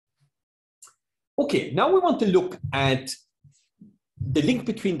Okay, now we want to look at the link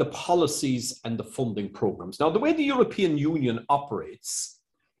between the policies and the funding programs. Now, the way the European Union operates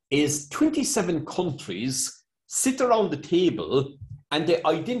is 27 countries sit around the table and they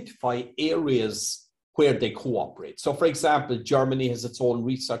identify areas where they cooperate. So, for example, Germany has its own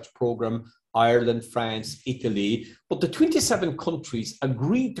research program, Ireland, France, Italy, but the 27 countries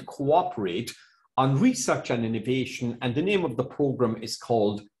agreed to cooperate on research and innovation, and the name of the program is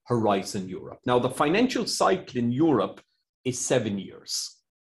called Horizon Europe. Now, the financial cycle in Europe is 7 years,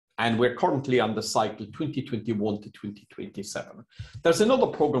 and we're currently on the cycle 2021 to 2027. There's another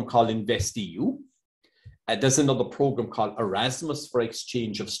program called InvestEU. There's another program called Erasmus for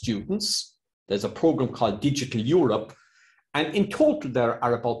exchange of students. There's a program called Digital Europe, and in total there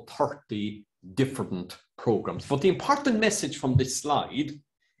are about 30 different programs. But the important message from this slide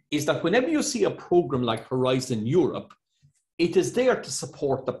is that whenever you see a program like Horizon Europe, it is there to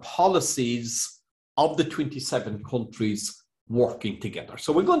support the policies of the 27 countries working together.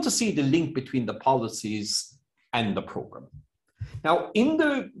 So we're going to see the link between the policies and the program. Now, in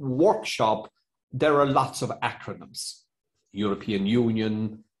the workshop, there are lots of acronyms, European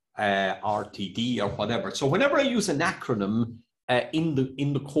Union, RTD, or whatever. So whenever I use an acronym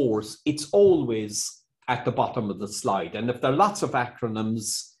in the course, it's always at the bottom of the slide. And if there are lots of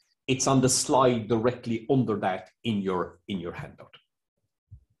acronyms, it's on the slide directly under that in your handout.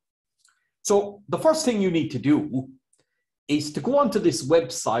 So the first thing you need to do is to go onto this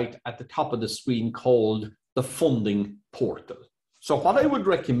website at the top of the screen called the funding portal. So what I would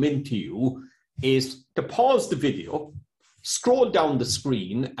recommend to you is to pause the video, scroll down the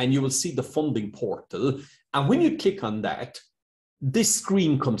screen, and you will see the funding portal. And when you click on that, this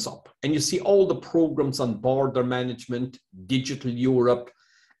screen comes up and you see all the programs on border management, Digital Europe,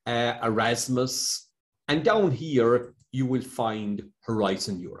 Erasmus, and down here you will find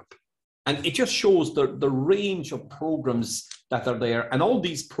Horizon Europe. And it just shows the range of programs that are there, and all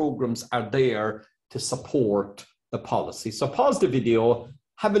these programs are there to support the policy. So pause the video,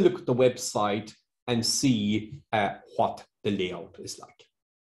 have a look at the website, and see what the layout is like.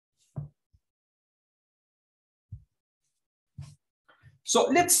 So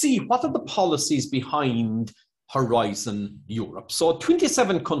let's see, what are the policies behind Horizon Europe? So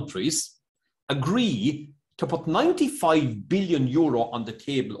 27 countries agree to put 95 billion euro on the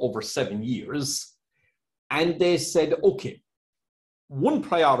table over 7 years. And they said, okay, one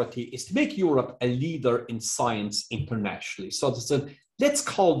priority is to make Europe a leader in science internationally. So they said, let's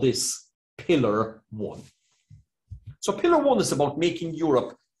call this Pillar 1. So Pillar 1 is about making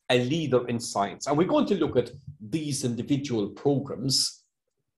Europe a leader in science. And we're going to look at these individual programs.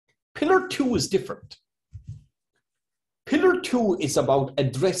 Pillar 2 is different. Pillar 2 is about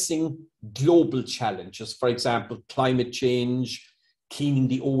addressing global challenges. For example, climate change, cleaning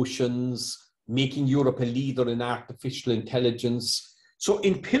the oceans, making Europe a leader in artificial intelligence. So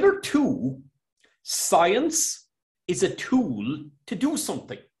in Pillar 2, science is a tool to do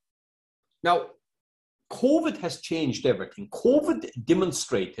something. Now, COVID has changed everything. COVID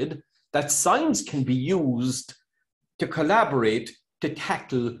demonstrated that science can be used to collaborate to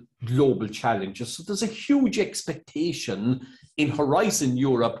tackle global challenges. So there's a huge expectation in Horizon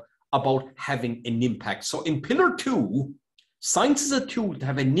Europe about having an impact. So in Pillar 2, science is a tool to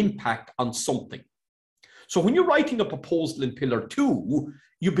have an impact on something. So when you're writing a proposal in Pillar 2,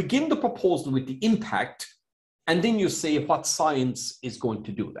 you begin the proposal with the impact, and then you say what science is going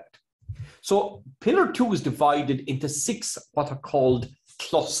to do that. So Pillar 2 is divided into 6 what are called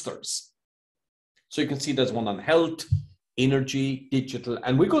clusters. So you can see there's one on health, energy, digital,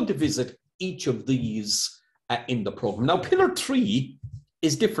 and we're going to visit each of these in the program. Now, Pillar 3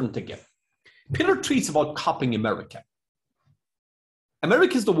 is different again. Pillar 3 is about copying America.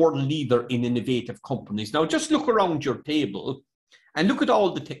 America is the world leader in innovative companies. Now, just look around your table and look at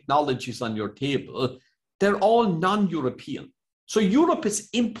all the technologies on your table. They're all non-European. So Europe is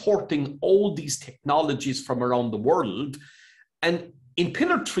importing all these technologies from around the world. And in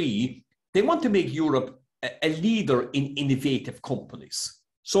Pillar 3, they want to make Europe a leader in innovative companies.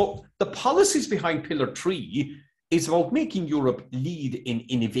 So the policies behind Pillar 3 is about making Europe lead in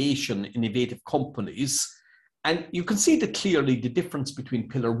innovation, innovative companies. And you can see that clearly the difference between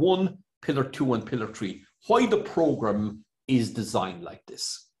Pillar 1, Pillar 2, and Pillar 3, why the program is designed like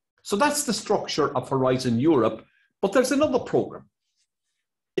this. So that's the structure of Horizon Europe, but there's another program.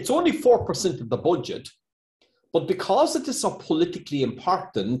 It's only 4% of the budget, but because it is so politically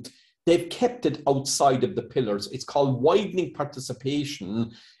important, they've kept it outside of the pillars. It's called widening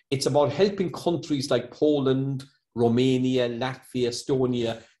participation. It's about helping countries like Poland, Romania, Latvia,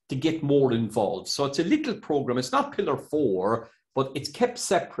 Estonia to get more involved. So it's a little program. It's not Pillar 4, but it's kept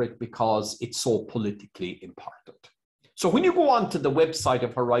separate because it's so politically important. So when you go onto the website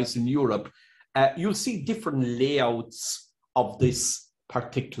of Horizon Europe, you'll see different layouts of this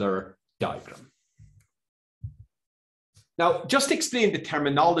particular diagram. Now, just to explain the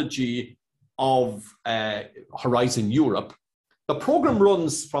terminology of Horizon Europe, the program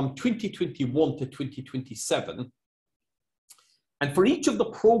runs from 2021 to 2027. And for each of the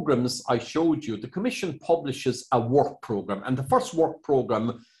programs I showed you, the Commission publishes a work program. And the first work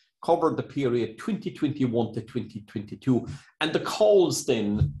program covered the period 2021 to 2022. And the calls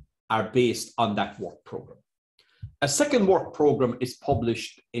then are based on that work program. A second work program is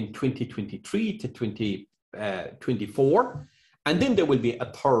published in 2023 to 2024. And then there will be a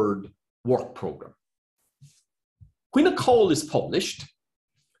third work program. When a call is published,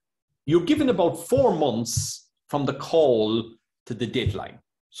 you're given about 4 months from the call to the deadline.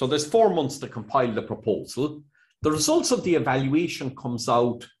 So there's 4 months to compile the proposal. The results of the evaluation comes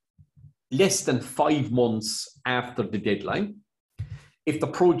out less than 5 months after the deadline. If the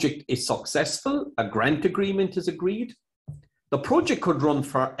project is successful, a grant agreement is agreed. The project could run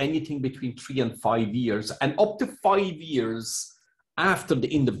for anything between 3 and 5 years, and up to 5 years after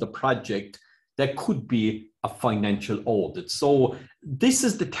the end of the project, there could be a financial audit. So this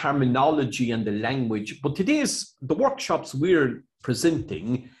is the terminology and the language, but the workshops we're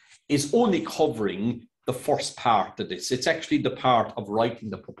presenting is only covering the first part of this. It's actually the part of writing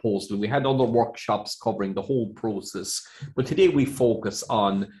the proposal. We had other workshops covering the whole process, but today we focus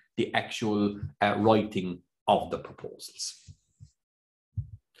on the actual writing of the proposals.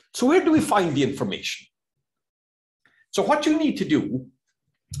 So where do we find the information? So what you need to do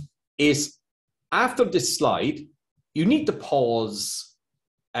is, after this slide, you need to pause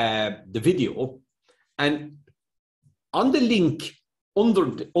the video, and on the link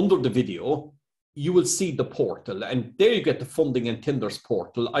under the video, you will see the portal, and there you get the funding and tenders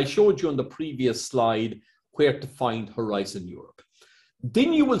portal. I showed you on the previous slide where to find Horizon Europe.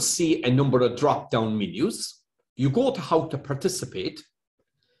 Then you will see a number of drop-down menus. You go to how to participate.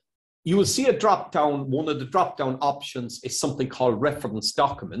 You will see a drop-down. One of the drop-down options is something called reference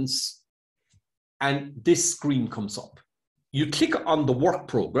documents. And this screen comes up. You click on the work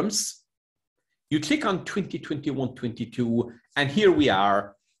programs, you click on 2021-22, and here we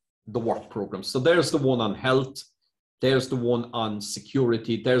are, the work programs. So there's the one on health, there's the one on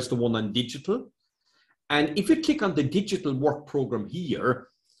security, there's the one on digital. And if you click on the digital work program here,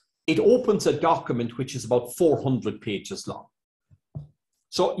 it opens a document which is about 400 pages long.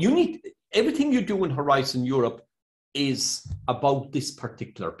 So everything you do in Horizon Europe is about this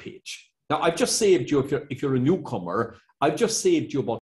particular page. Now, I've just saved you, if you're a newcomer, I've just saved you about